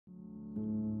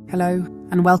Hello,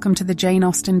 and welcome to the Jane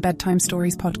Austen Bedtime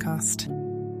Stories podcast.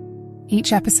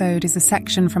 Each episode is a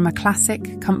section from a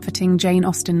classic, comforting Jane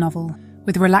Austen novel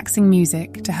with relaxing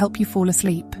music to help you fall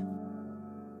asleep.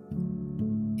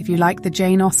 If you like the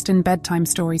Jane Austen Bedtime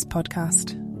Stories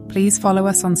podcast, please follow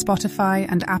us on Spotify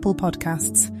and Apple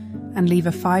Podcasts and leave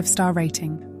a 5-star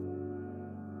rating.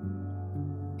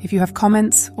 If you have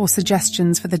comments or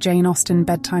suggestions for the Jane Austen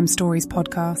Bedtime Stories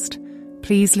podcast,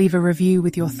 please leave a review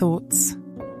with your thoughts.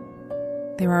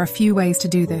 There are a few ways to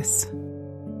do this.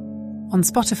 On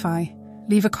Spotify,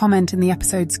 leave a comment in the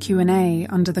episode's Q&A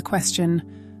under the question,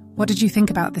 "What did you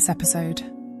think about this episode?"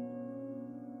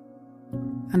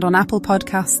 And on Apple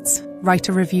Podcasts, write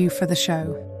a review for the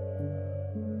show.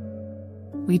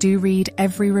 We do read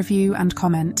every review and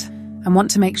comment and want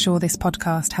to make sure this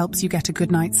podcast helps you get a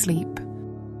good night's sleep.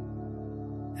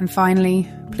 And finally,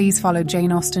 please follow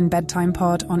Jane Austen Bedtime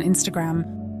Pod on Instagram.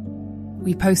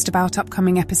 We post about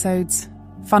upcoming episodes,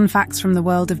 fun facts from the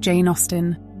world of Jane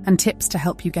Austen, and tips to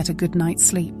help you get a good night's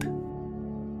sleep.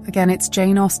 Again, it's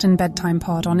Jane Austen Bedtime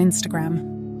Pod on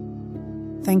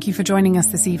Instagram. Thank you for joining us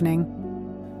this evening.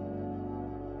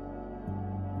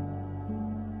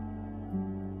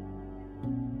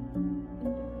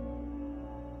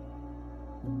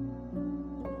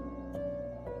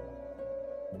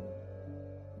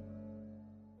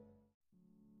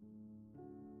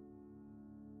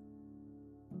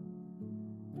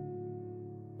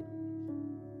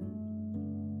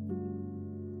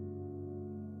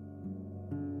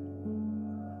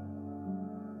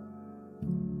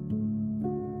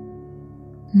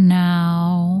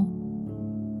 Now,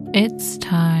 it's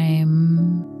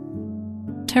time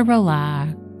to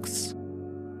relax.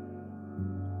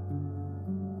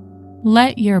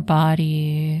 Let your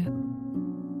body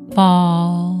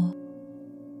fall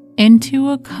into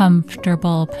a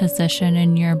comfortable position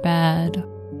in your bed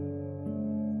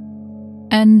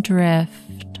and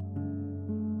drift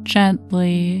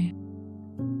gently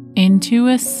into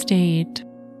a state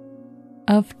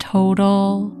of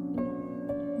total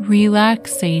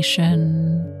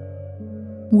relaxation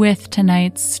with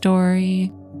tonight's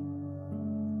story.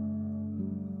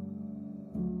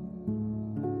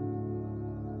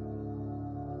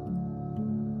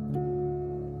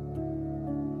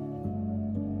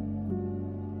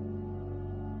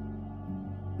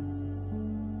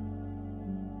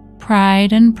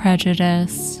 Pride and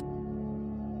Prejudice.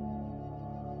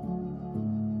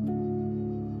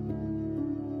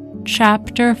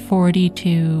 Chapter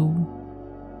 42.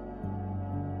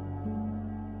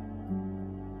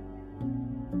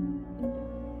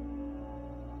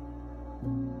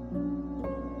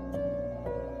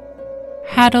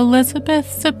 Had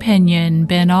Elizabeth's opinion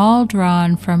been all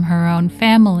drawn from her own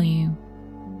family,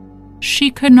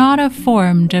 she could not have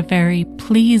formed a very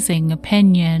pleasing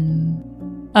opinion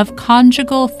of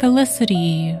conjugal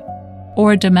felicity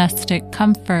or domestic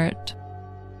comfort.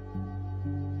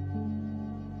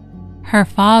 Her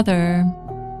father,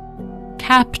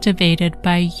 captivated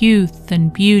by youth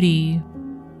and beauty,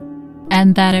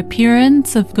 and that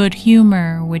appearance of good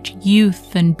humor which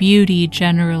youth and beauty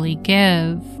generally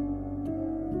give,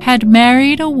 had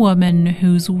married a woman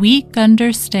whose weak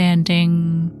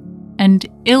understanding and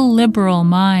illiberal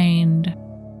mind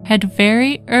had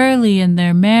very early in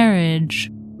their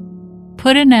marriage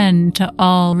put an end to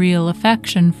all real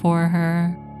affection for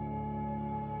her.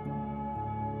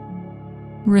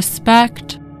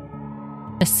 Respect,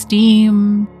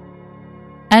 esteem,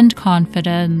 and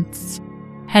confidence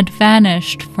had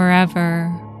vanished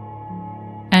forever,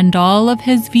 and all of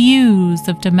his views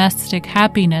of domestic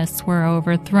happiness were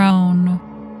overthrown.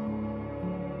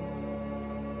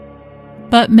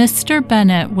 But Mr.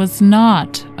 Bennet was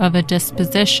not of a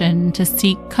disposition to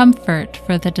seek comfort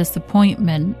for the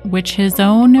disappointment which his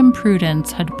own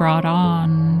imprudence had brought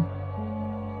on,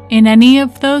 in any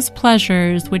of those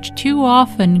pleasures which too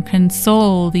often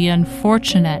console the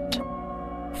unfortunate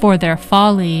for their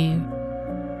folly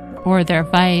or their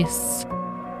vice.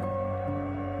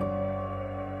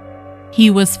 He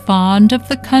was fond of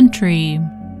the country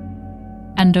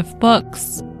and of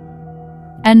books,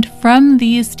 and from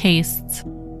these tastes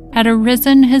had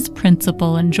arisen his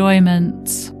principal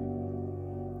enjoyments.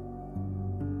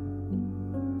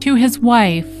 To his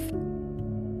wife,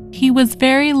 he was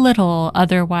very little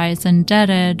otherwise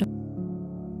indebted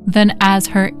than as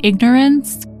her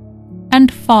ignorance and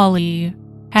folly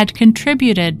had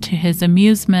contributed to his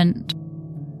amusement.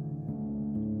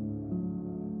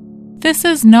 This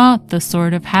is not the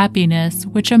sort of happiness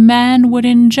which a man would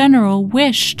in general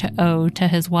wish to owe to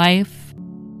his wife,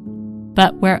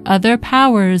 but where other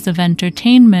powers of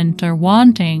entertainment are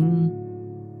wanting,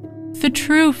 The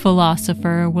true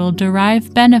philosopher will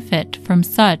derive benefit from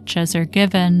such as are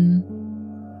given.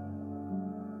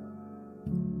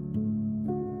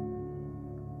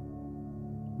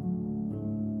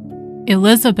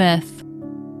 Elizabeth,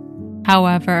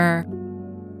 however,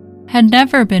 had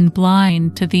never been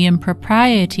blind to the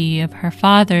impropriety of her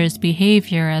father's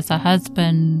behavior as a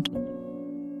husband.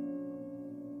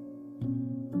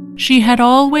 She had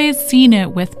always seen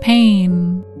it with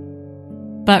pain,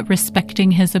 but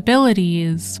respecting his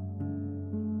abilities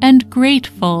and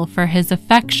grateful for his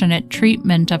affectionate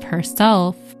treatment of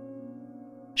herself,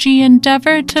 she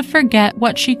endeavored to forget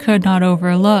what she could not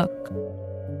overlook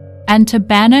and to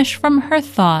banish from her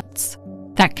thoughts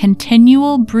that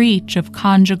continual breach of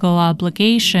conjugal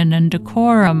obligation and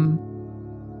decorum,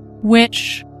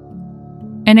 which,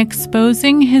 in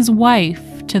exposing his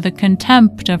wife to the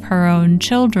contempt of her own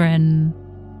children,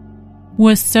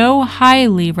 was so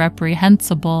highly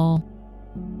reprehensible.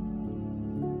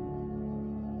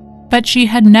 But she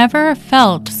had never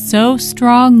felt so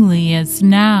strongly as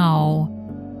now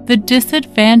the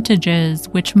disadvantages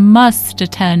which must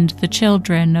attend the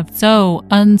children of so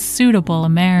unsuitable a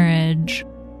marriage,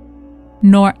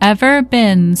 nor ever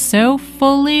been so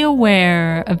fully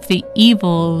aware of the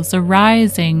evils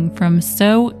arising from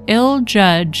so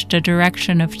ill-judged a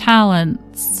direction of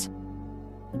talents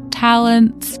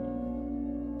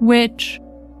which,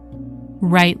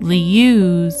 rightly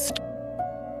used,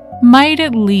 might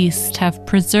at least have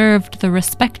preserved the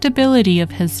respectability of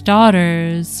his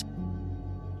daughters,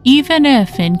 even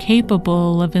if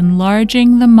incapable of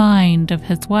enlarging the mind of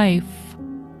his wife.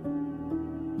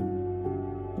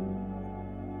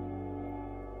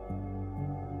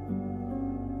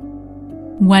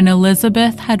 When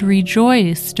Elizabeth had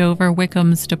rejoiced over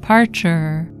Wickham's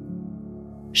departure,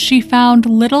 she found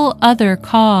little other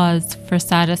cause for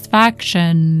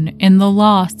satisfaction in the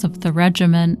loss of the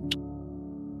regiment.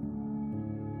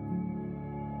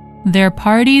 Their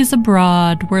parties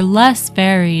abroad were less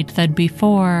varied than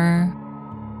before,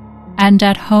 and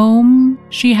at home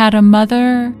she had a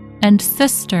mother and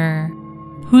sister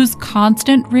whose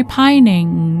constant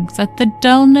repinings at the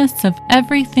dullness of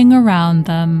everything around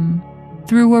them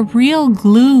threw a real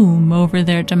gloom over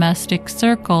their domestic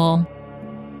circle.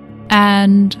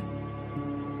 And,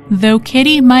 though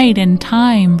Kitty might in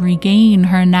time regain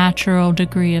her natural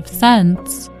degree of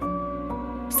sense,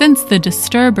 since the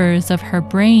disturbers of her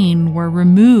brain were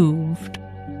removed,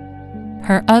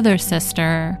 her other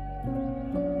sister,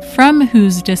 from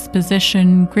whose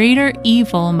disposition greater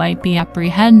evil might be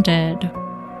apprehended,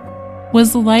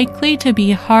 was likely to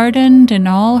be hardened in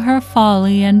all her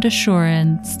folly and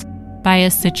assurance by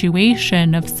a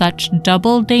situation of such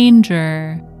double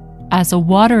danger as a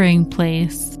watering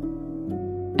place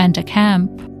and a camp.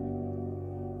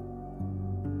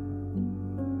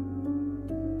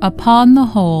 Upon the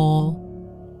whole,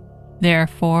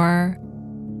 therefore,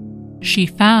 she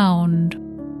found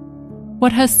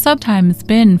what has sometimes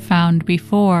been found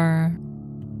before,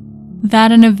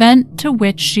 that an event to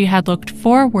which she had looked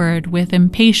forward with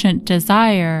impatient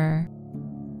desire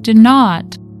did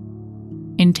not,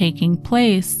 in taking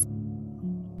place,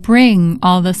 bring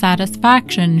all the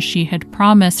satisfaction she had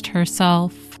promised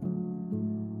herself.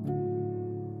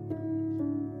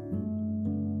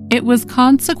 It was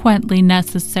consequently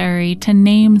necessary to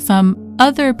name some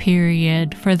other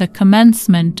period for the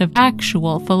commencement of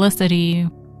actual felicity,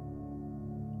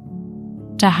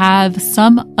 to have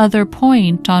some other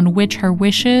point on which her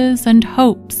wishes and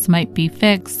hopes might be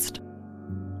fixed,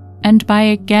 and by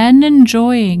again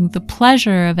enjoying the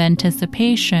pleasure of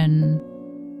anticipation,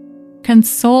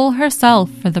 console herself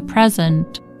for the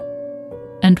present,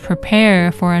 and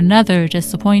prepare for another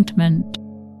disappointment.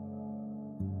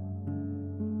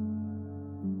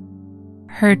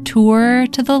 Her tour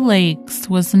to the lakes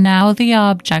was now the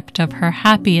object of her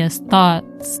happiest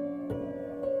thoughts.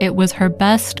 It was her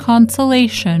best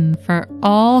consolation for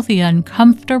all the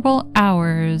uncomfortable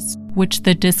hours which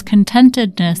the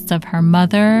discontentedness of her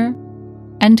mother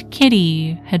and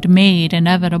Kitty had made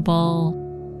inevitable.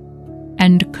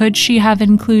 And could she have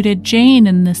included Jane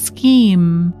in the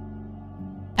scheme,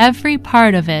 every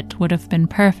part of it would have been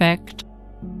perfect.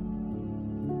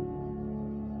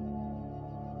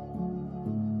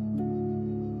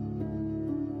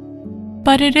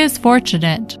 But it is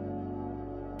fortunate,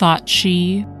 thought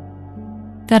she,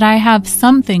 that I have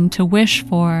something to wish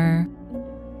for.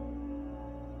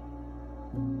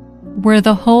 Were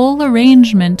the whole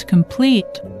arrangement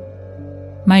complete,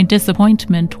 my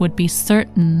disappointment would be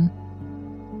certain.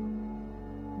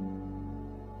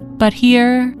 But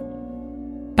here,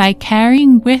 by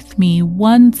carrying with me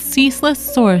one ceaseless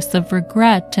source of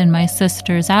regret in my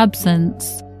sister's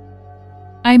absence,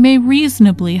 I may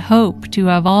reasonably hope to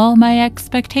have all my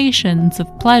expectations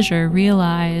of pleasure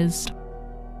realized.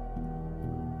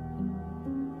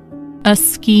 A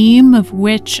scheme of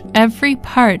which every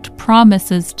part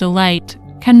promises delight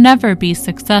can never be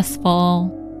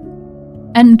successful,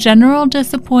 and general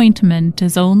disappointment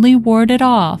is only warded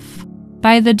off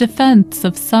by the defense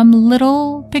of some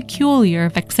little peculiar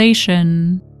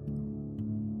vexation.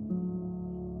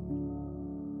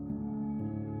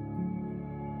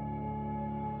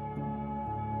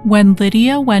 When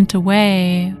Lydia went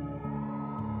away,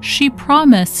 she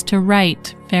promised to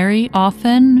write very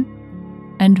often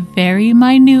and very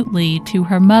minutely to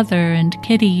her mother and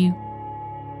Kitty,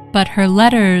 but her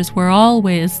letters were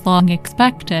always long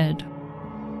expected,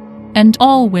 and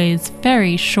always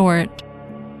very short.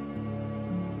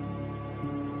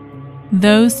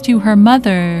 Those to her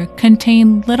mother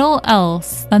contained little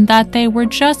else than that they were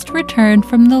just returned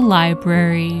from the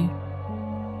library,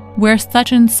 where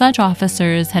such and such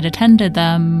officers had attended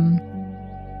them,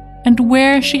 and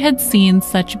where she had seen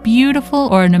such beautiful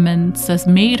ornaments as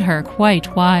made her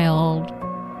quite wild,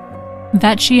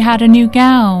 that she had a new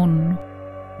gown,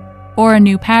 or a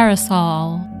new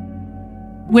parasol,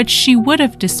 which she would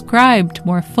have described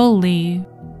more fully,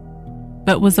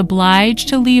 but was obliged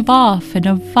to leave off in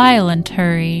a violent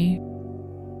hurry,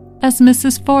 as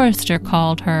Mrs. Forrester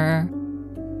called her,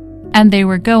 and they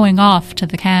were going off to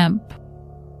the camp.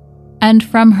 And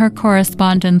from her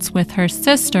correspondence with her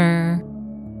sister,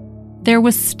 there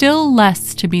was still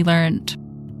less to be learnt,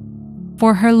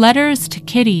 for her letters to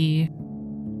Kitty,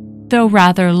 though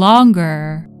rather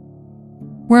longer,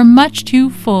 were much too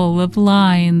full of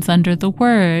lines under the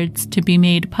words to be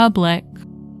made public.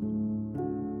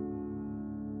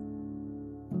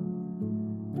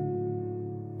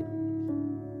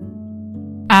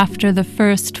 After the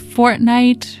first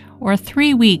fortnight or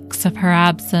 3 weeks of her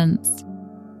absence,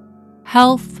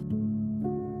 health,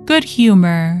 good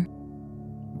humor,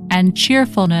 and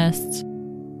cheerfulness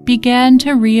began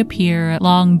to reappear at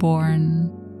Longbourn.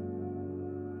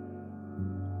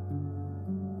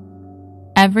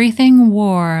 Everything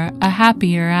wore a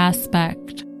happier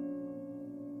aspect.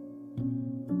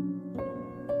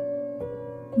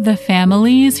 The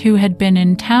families who had been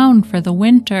in town for the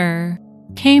winter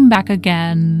came back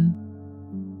again,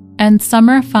 and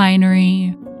summer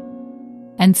finery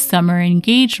and summer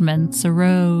engagements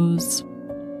arose.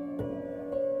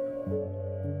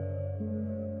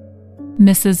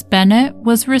 Mrs. Bennet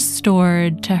was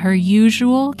restored to her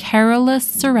usual careless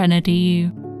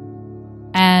serenity,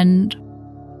 and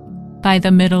by the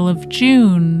middle of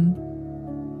June,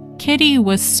 Kitty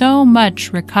was so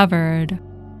much recovered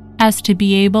as to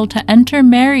be able to enter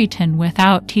Meryton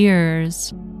without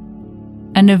tears,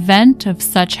 an event of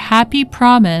such happy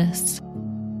promise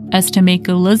as to make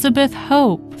Elizabeth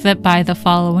hope that by the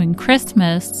following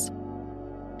Christmas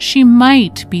she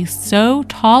might be so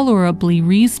tolerably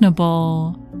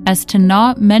reasonable as to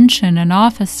not mention an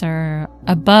officer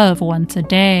above once a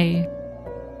day,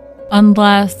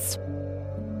 unless,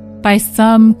 by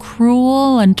some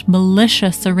cruel and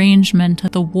malicious arrangement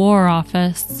at the War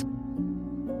Office,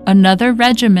 another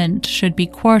regiment should be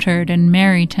quartered in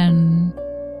Meryton.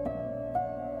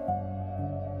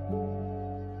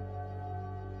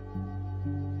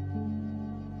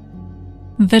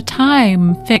 The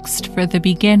time fixed for the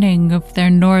beginning of their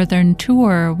northern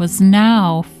tour was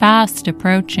now fast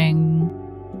approaching,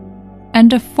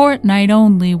 and a fortnight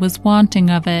only was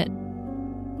wanting of it,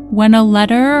 when a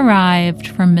letter arrived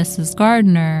from Mrs.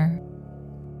 Gardiner,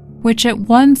 which at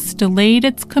once delayed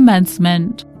its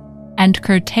commencement and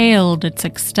curtailed its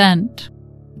extent.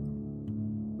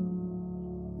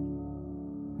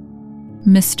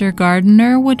 Mr.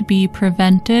 Gardiner would be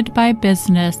prevented by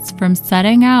business from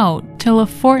setting out till a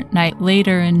fortnight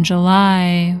later in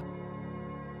July,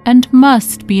 and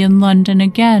must be in London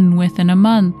again within a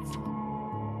month,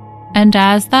 and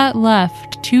as that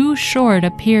left too short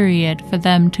a period for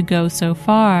them to go so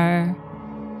far,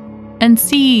 and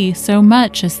see so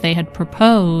much as they had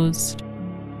proposed,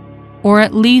 or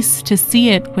at least to see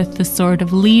it with the sort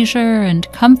of leisure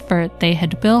and comfort they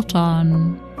had built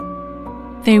on,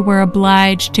 they were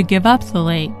obliged to give up the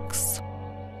lakes,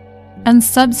 and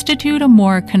substitute a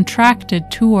more contracted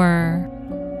tour,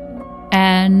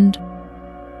 and,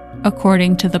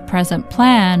 according to the present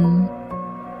plan,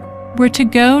 were to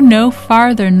go no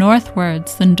farther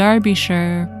northwards than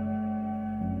Derbyshire.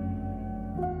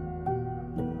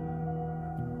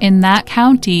 In that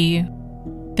county,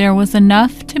 there was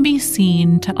enough to be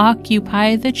seen to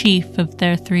occupy the chief of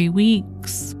their 3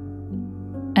 weeks,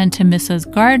 and to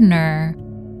Mrs. Gardiner,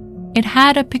 it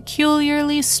had a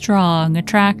peculiarly strong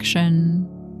attraction.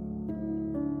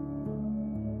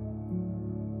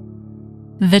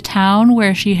 the town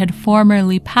where she had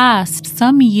formerly passed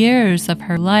some years of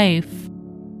her life,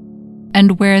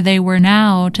 and where they were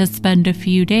now to spend a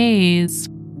few days,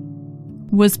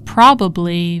 was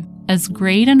probably as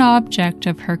great an object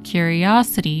of her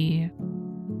curiosity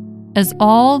as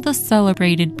all the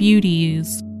celebrated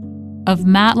beauties of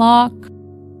Matlock,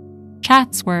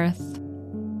 Chatsworth,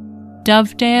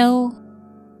 Dovedale,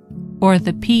 or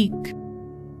the Peak.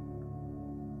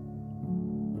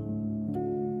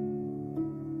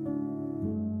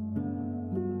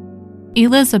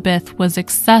 Elizabeth was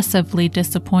excessively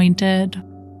disappointed.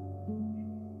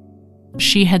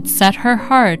 She had set her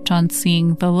heart on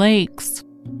seeing the lakes,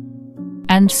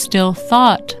 and still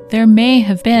thought there may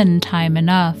have been time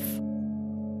enough.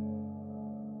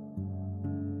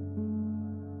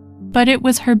 But it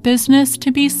was her business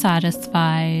to be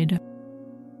satisfied,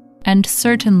 and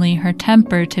certainly her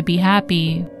temper to be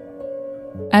happy,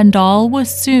 and all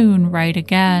was soon right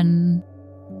again.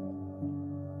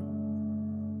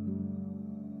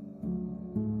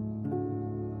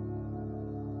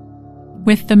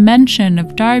 With the mention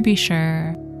of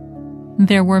Derbyshire,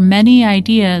 there were many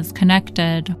ideas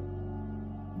connected.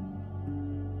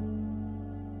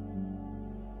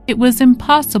 It was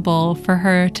impossible for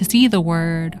her to see the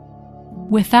word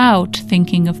without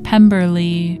thinking of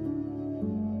Pemberley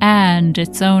and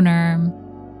its owner.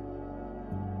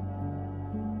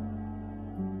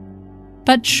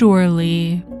 "But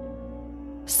surely,"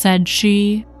 said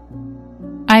she,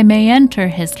 "I may enter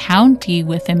his county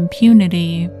with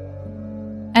impunity,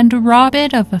 and rob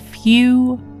it of a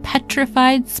few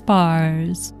petrified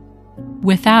spars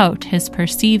without his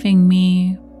perceiving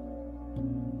me."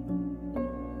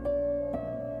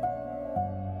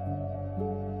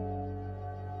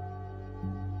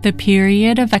 The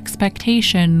period of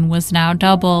expectation was now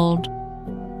doubled.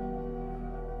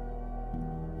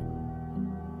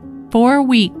 4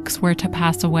 weeks were to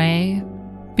pass away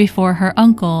before her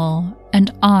uncle and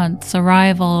aunt's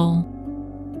arrival.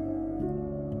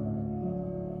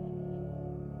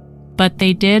 But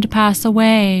they did pass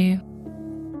away,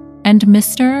 and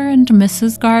Mr. and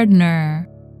Mrs. Gardiner,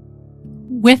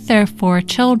 with their 4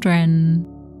 children,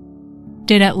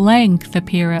 did at length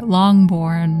appear at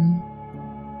Longbourn.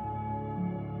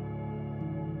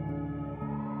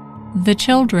 The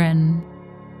children,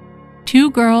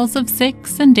 2 girls of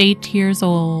 6 and 8 years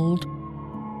old,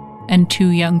 and 2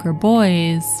 younger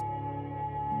boys,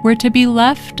 were to be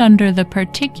left under the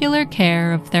particular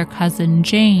care of their cousin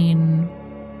Jane,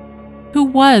 who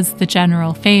was the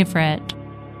general favorite,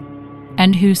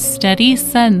 and whose steady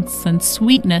sense and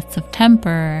sweetness of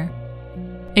temper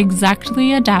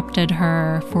exactly adapted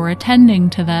her for attending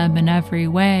to them in every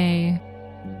way,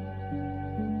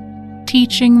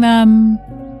 teaching them,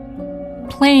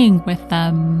 playing with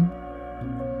them,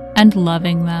 and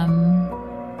loving them.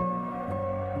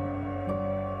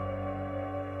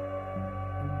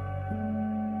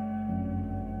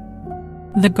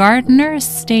 The Gardiners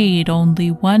stayed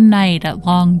only one night at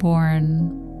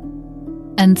Longbourn,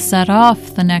 and set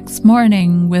off the next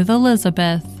morning with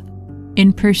Elizabeth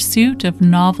in pursuit of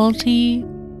novelty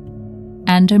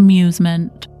and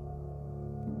amusement.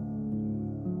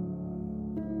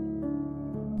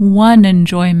 One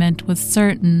enjoyment was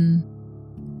certain,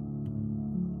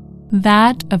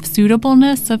 that of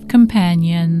suitableness of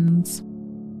companions,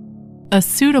 a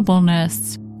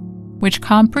suitableness which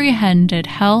comprehended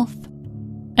health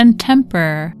and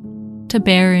temper to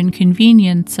bear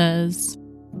inconveniences,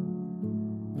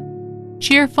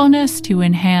 cheerfulness to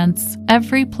enhance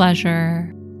every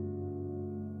pleasure,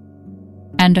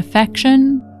 and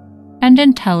affection and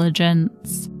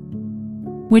intelligence,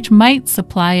 which might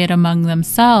supply it among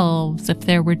themselves if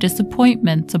there were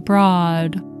disappointments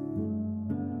abroad.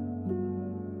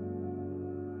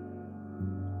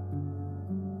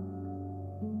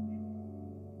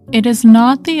 It is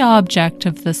not the object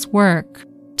of this work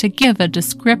to give a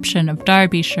description of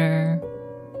Derbyshire,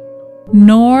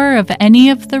 nor of any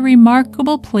of the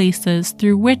remarkable places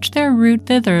through which their route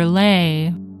thither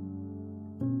lay.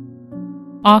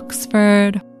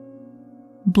 Oxford,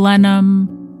 Blenheim,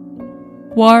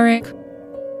 Warwick,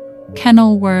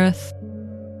 Kenilworth,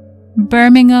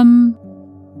 Birmingham,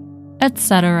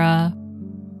 etc.,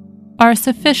 are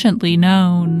sufficiently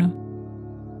known.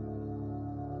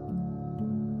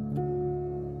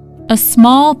 A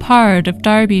small part of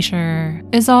Derbyshire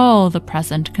is all the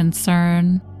present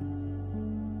concern.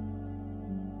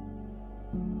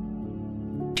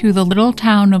 To the little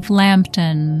town of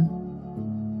Lambton,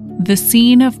 the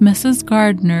scene of Mrs.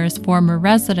 Gardiner's former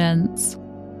residence,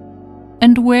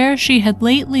 and where she had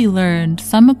lately learned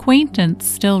some acquaintance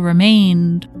still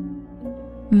remained,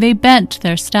 they bent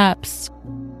their steps,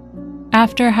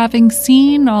 after having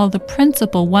seen all the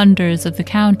principal wonders of the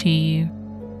county,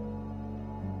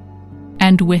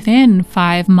 and within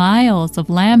 5 miles of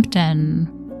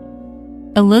Lambton,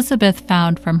 Elizabeth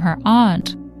found from her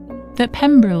aunt that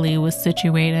Pemberley was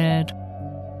situated.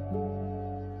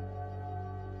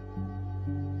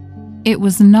 It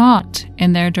was not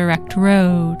in their direct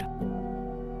road,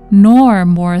 nor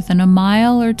more than a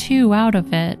mile or 2 out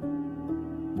of it.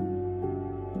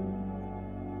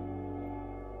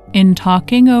 In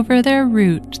talking over their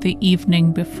route the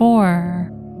evening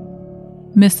before,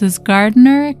 Mrs.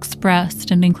 Gardiner expressed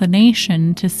an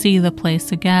inclination to see the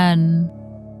place again.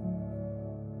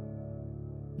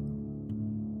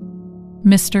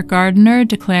 Mr. Gardiner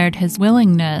declared his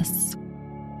willingness,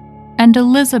 and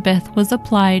Elizabeth was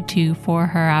applied to for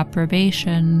her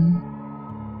approbation.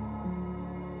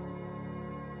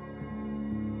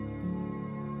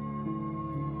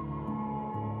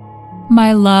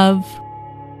 "My love,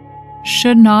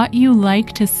 should not you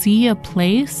like to see a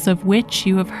place of which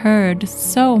you have heard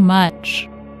so much?"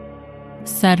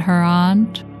 said her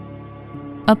aunt.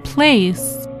 "A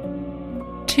place,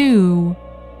 too,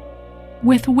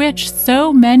 with which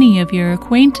so many of your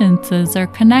acquaintances are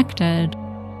connected.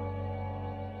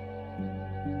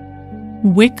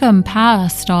 Wickham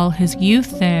passed all his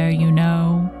youth there, you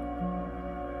know."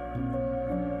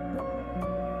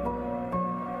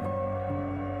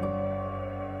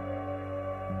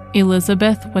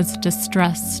 Elizabeth was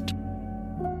distressed.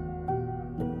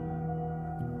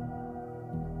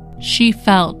 She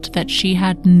felt that she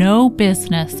had no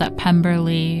business at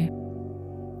Pemberley,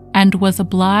 and was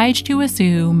obliged to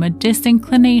assume a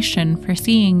disinclination for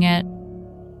seeing it.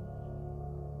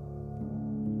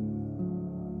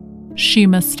 She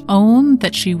must own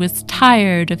that she was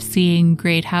tired of seeing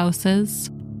great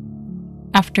houses.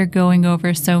 After going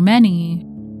over so many,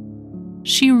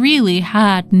 she really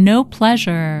had no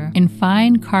pleasure in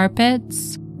fine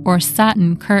carpets or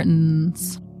satin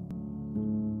curtains.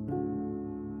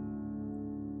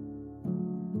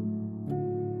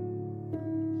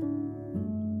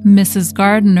 Mrs.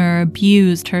 Gardiner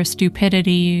abused her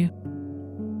stupidity.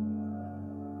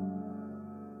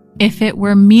 "If it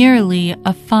were merely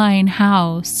a fine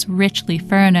house richly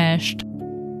furnished,"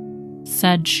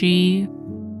 said she,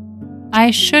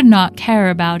 "I should not care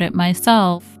about it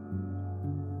myself,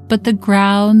 but the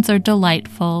grounds are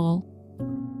delightful.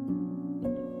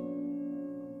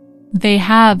 They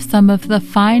have some of the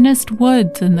finest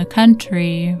woods in the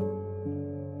country."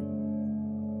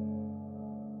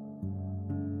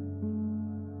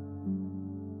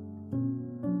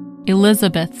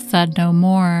 Elizabeth said no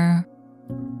more,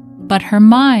 but her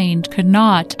mind could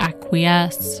not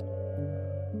acquiesce.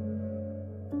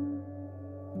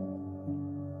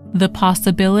 The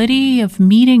possibility of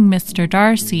meeting Mr.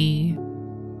 Darcy,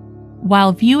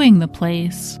 while viewing the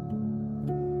place,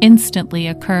 instantly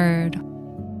occurred.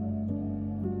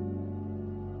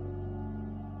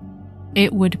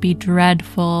 It would be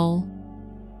dreadful.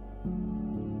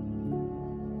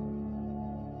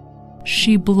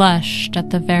 She blushed at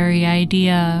the very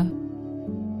idea,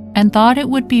 and thought it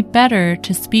would be better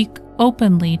to speak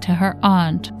openly to her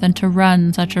aunt than to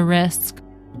run such a risk.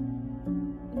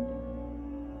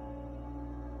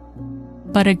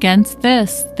 But against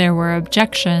this there were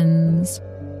objections,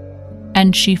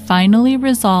 and she finally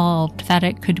resolved that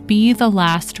it could be the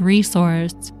last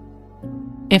resource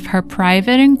if her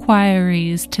private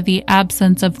inquiries to the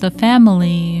absence of the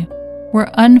family were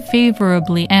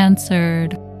unfavorably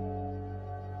answered.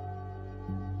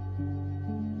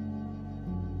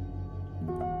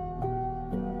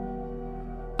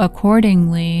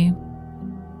 Accordingly,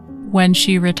 when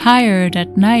she retired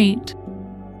at night,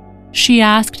 she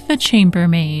asked the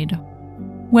chambermaid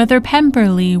whether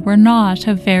Pemberley were not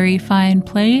a very fine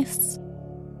place.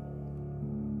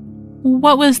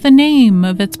 What was the name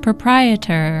of its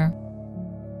proprietor?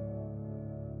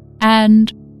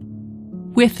 And,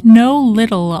 with no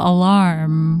little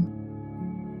alarm,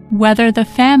 whether the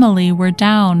family were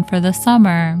down for the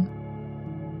summer.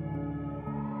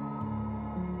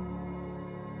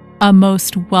 A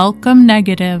most welcome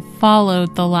negative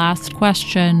followed the last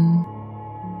question,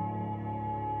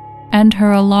 and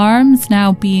her alarms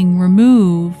now being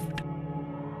removed,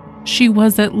 she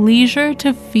was at leisure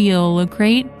to feel a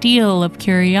great deal of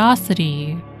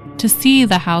curiosity to see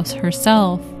the house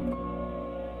herself.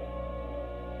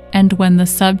 And when the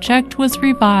subject was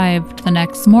revived the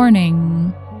next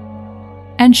morning,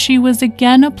 and she was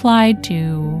again applied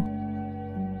to,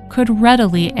 could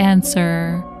readily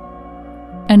answer,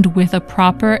 and with a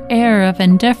proper air of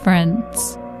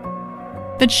indifference,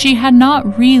 that she had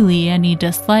not really any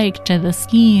dislike to the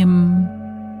scheme.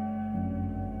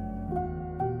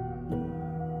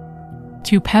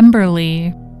 to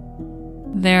Pemberley.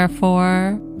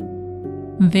 Therefore,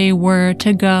 they were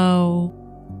to go.